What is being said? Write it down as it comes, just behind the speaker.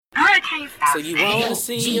So you wanna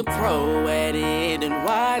see a pro at it and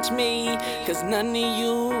watch me, cause none of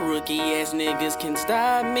you rookie ass niggas can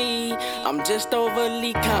stop me. I'm just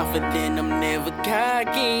overly confident, I'm never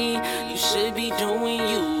cocky. You should be doing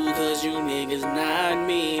you, cause you niggas not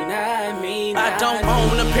me, not me, not I don't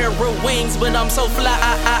own a pair of wings, but I'm so fly,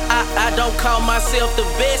 I don't call myself the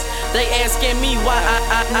best. They asking me why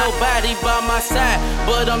nobody by my side,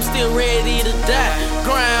 but I'm still ready to die.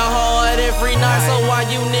 Grind hard every night, so why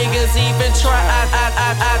you niggas even try?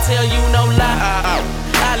 I tell you no lie.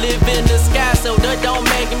 I live in the sky, so that don't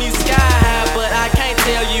make me sky high, but I can't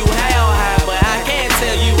tell you how high, but I can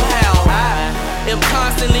tell you how high. Am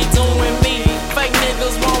constantly doing me. Fake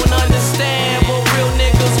niggas won't understand, but real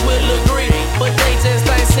niggas will agree. But they just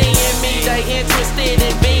ain't seeing me, they interested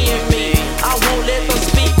in being me. I won't let them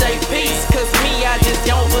speak they peace, cause me, I just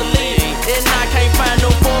don't believe. And I can't find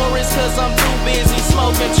no forest, cause I'm too busy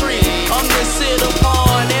smoking trees. I'm the sit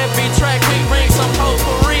upon every track, we bring some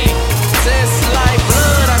potpourri. Just like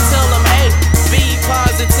blood, I tell them, hey, be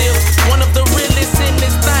positive. One of the realest in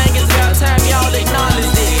this thing, is about time y'all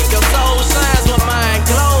acknowledge it. Your soul shines when mine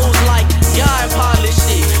glows like God polished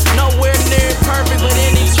it. Nowhere near perfect, but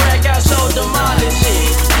any track I show demolish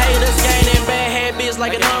it. Haters gaining bad habits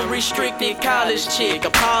like an unrestricted college chick.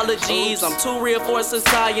 Apologies, I'm too real for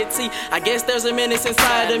society. I guess there's a menace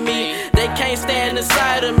inside of me. They can't stand the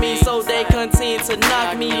sight of me, so they continue to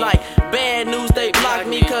knock me like bad news. They block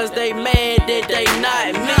me cause they mad that they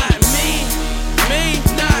not me. Not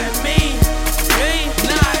me.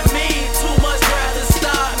 Not me. Too much rather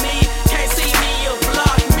stop me. Can't see me or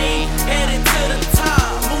block me. Headed to the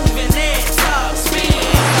top, moving at top speed.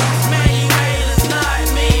 Man, you haters not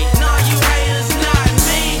me. No, you haters not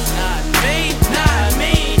me. Not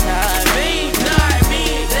me.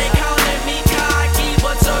 They calling me cocky,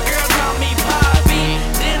 but your girl call me Poppy.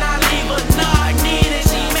 Then I leave a knock neat and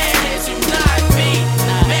she mad that you not me.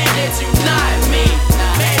 Mad that you not me.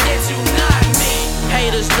 Mad that you not me.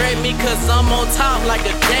 Haters dread me cause I'm on top like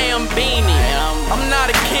a damn beanie. I'm not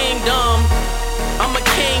a kingdom, I'm a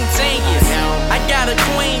king genius. I got a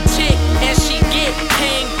queen chick and she get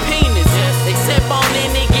king penis. Except on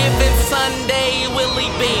any given Sunday,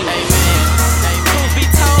 Willie Bean. Truth be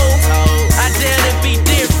told, I dare to be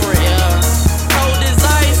different. Cold as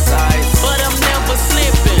ice, but I'm never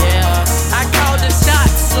slipping. I call the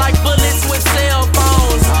shots like bullets with cell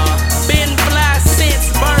phones. Been fly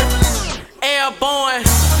since birth, airborne.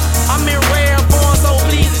 I'm in rare form, so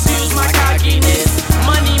please excuse my cockiness.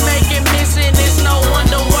 Money making missing, it's no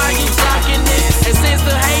wonder why you blocking this. And since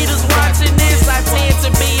the haters watching this, I tend to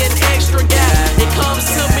be an extra guy. It comes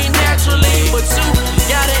to me naturally, but you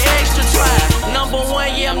got an extra try. Number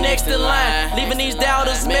one, yeah, I'm next in line. Leaving these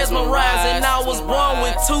doubters mesmerized, and I was born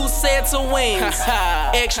with 2 sets of wings.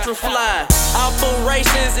 Extra fly.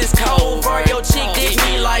 Operations is covert. Your chick did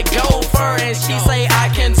me like gopher, and she say I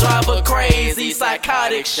can drive a crazy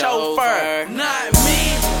psychotic chauffeur. Not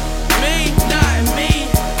me. Not me.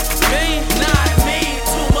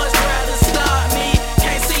 Too much rather stop me.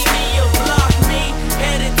 Can't see me or block me.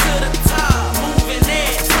 Headed to the top, moving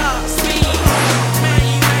at top speed. Man,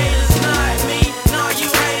 you haters not me. No, you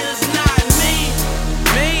haters not me.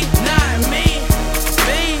 Not me.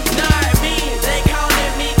 They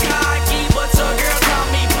calling me cocky, but your girl call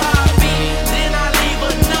me Poppy. Then I leave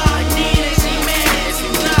a knock neat and she mad that you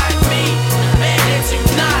not me. Mad that you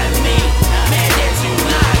not me. Mad that you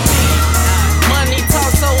not me. Money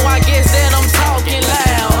talk, so I guess that I'm talking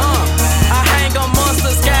loud. I hang amongst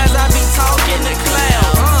the skies, I be talking to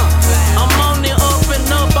clouds. I'm on the up and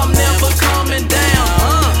up, I'm never coming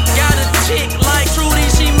down. Got a chick like Trudy,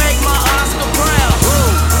 she make my Oscar proud.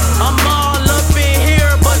 I'm all up in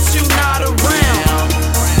here, but you not around.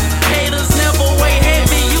 Haters never weigh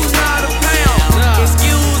heavy, you not a pound.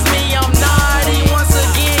 Excuse me, I'm naughty. Once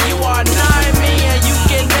again, you are not me, and you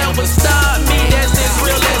can never stop me. That's as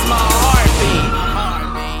real as my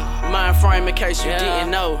heartbeat. Mind frame in case you didn't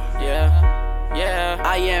know.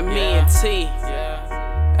 I am me and T.